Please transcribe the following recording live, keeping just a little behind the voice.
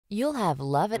You'll have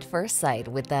love at first sight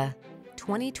with the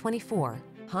 2024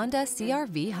 Honda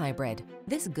CR-V Hybrid.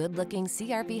 This good-looking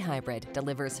CR-V Hybrid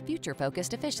delivers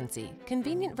future-focused efficiency,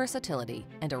 convenient versatility,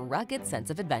 and a rugged sense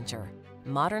of adventure.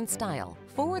 Modern style,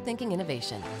 forward-thinking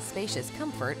innovation, spacious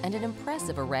comfort, and an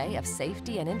impressive array of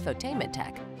safety and infotainment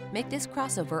tech make this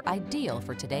crossover ideal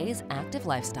for today's active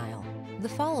lifestyle. The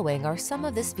following are some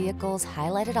of this vehicle's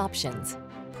highlighted options: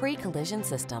 pre-collision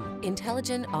system,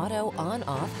 intelligent auto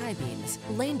on-off high beams,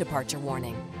 lane departure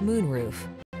warning, moonroof,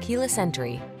 keyless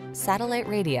entry, satellite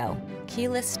radio,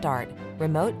 keyless start,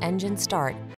 remote engine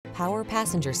start, power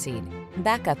passenger seat,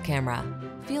 backup camera.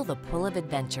 Feel the pull of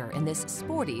adventure in this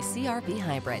sporty CR-V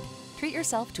Hybrid. Treat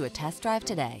yourself to a test drive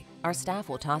today. Our staff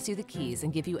will toss you the keys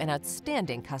and give you an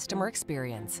outstanding customer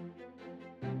experience.